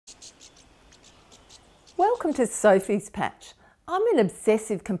Welcome to Sophie's Patch. I'm an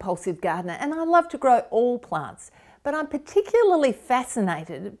obsessive compulsive gardener and I love to grow all plants, but I'm particularly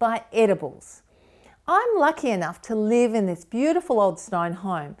fascinated by edibles. I'm lucky enough to live in this beautiful old stone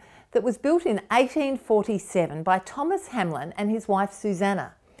home that was built in 1847 by Thomas Hamlin and his wife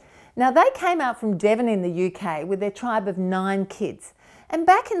Susanna. Now they came out from Devon in the UK with their tribe of 9 kids, and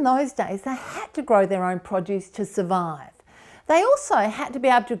back in those days they had to grow their own produce to survive. They also had to be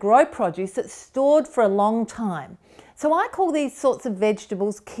able to grow produce that's stored for a long time. So I call these sorts of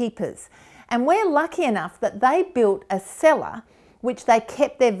vegetables keepers. And we're lucky enough that they built a cellar which they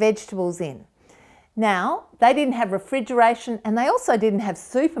kept their vegetables in. Now, they didn't have refrigeration and they also didn't have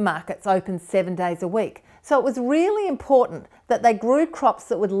supermarkets open 7 days a week. So it was really important that they grew crops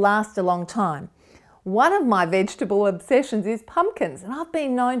that would last a long time. One of my vegetable obsessions is pumpkins, and I've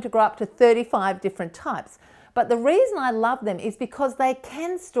been known to grow up to 35 different types. But the reason I love them is because they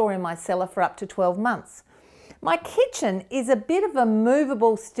can store in my cellar for up to 12 months. My kitchen is a bit of a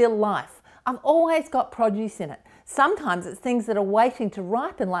movable still life. I've always got produce in it. Sometimes it's things that are waiting to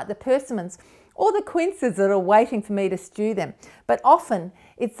ripen, like the persimmons or the quinces that are waiting for me to stew them. But often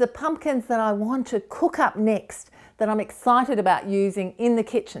it's the pumpkins that I want to cook up next that I'm excited about using in the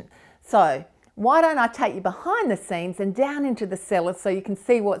kitchen. So why don't I take you behind the scenes and down into the cellar so you can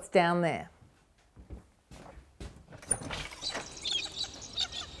see what's down there.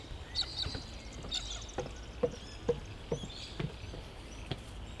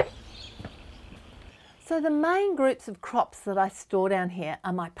 So the main groups of crops that I store down here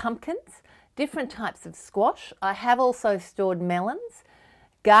are my pumpkins, different types of squash. I have also stored melons,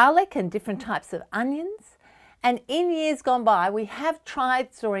 garlic and different types of onions. And in years gone by, we have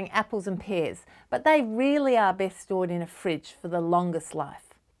tried storing apples and pears, but they really are best stored in a fridge for the longest life.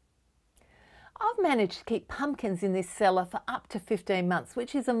 I've managed to keep pumpkins in this cellar for up to 15 months,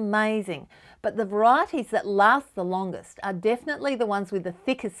 which is amazing. But the varieties that last the longest are definitely the ones with the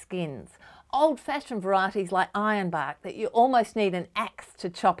thickest skins. Old-fashioned varieties like ironbark that you almost need an axe to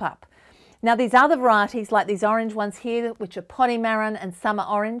chop up. Now these other varieties, like these orange ones here, which are potimarron and summer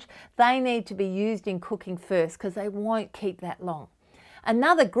orange, they need to be used in cooking first because they won't keep that long.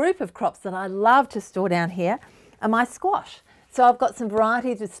 Another group of crops that I love to store down here are my squash. So I've got some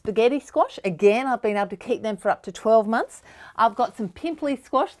varieties of spaghetti squash. Again, I've been able to keep them for up to 12 months. I've got some pimply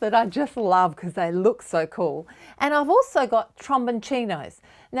squash that I just love because they look so cool. And I've also got tromboncinos.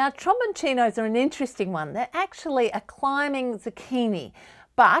 Now, tromboncinos are an interesting one. They're actually a climbing zucchini,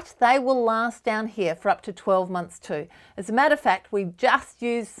 but they will last down here for up to 12 months too. As a matter of fact, we just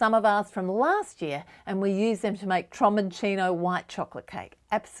used some of ours from last year and we used them to make tromboncino white chocolate cake.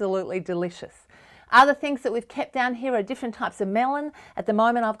 Absolutely delicious. Other things that we've kept down here are different types of melon. At the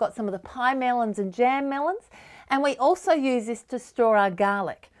moment I've got some of the pie melons and jam melons, and we also use this to store our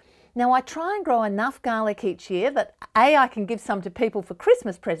garlic. Now I try and grow enough garlic each year that I can give some to people for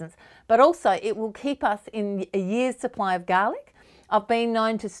Christmas presents, but also it will keep us in a year's supply of garlic. I've been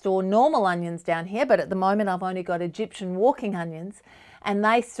known to store normal onions down here, but at the moment I've only got Egyptian walking onions, and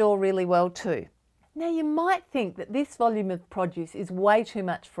they store really well too. Now you might think that this volume of produce is way too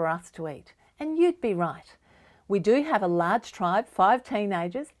much for us to eat. And you'd be right. We do have a large tribe, 5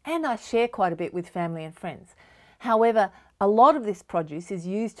 teenagers, and I share quite a bit with family and friends. However, a lot of this produce is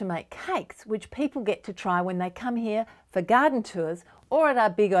used to make cakes, which people get to try when they come here for garden tours or at our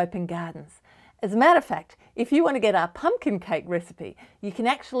big open gardens. As a matter of fact, if you want to get our pumpkin cake recipe, you can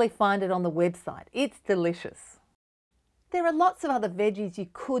actually find it on the website. It's delicious. There are lots of other veggies you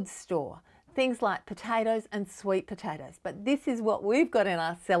could store. Things like potatoes and sweet potatoes, but this is what we've got in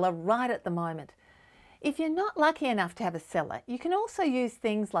our cellar right at the moment. If you're not lucky enough to have a cellar, you can also use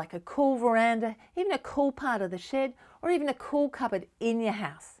things like a cool veranda, even a cool part of the shed, or even a cool cupboard in your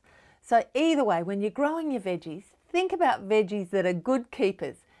house. So either way, when you're growing your veggies, think about veggies that are good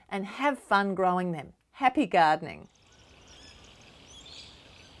keepers and have fun growing them. Happy gardening!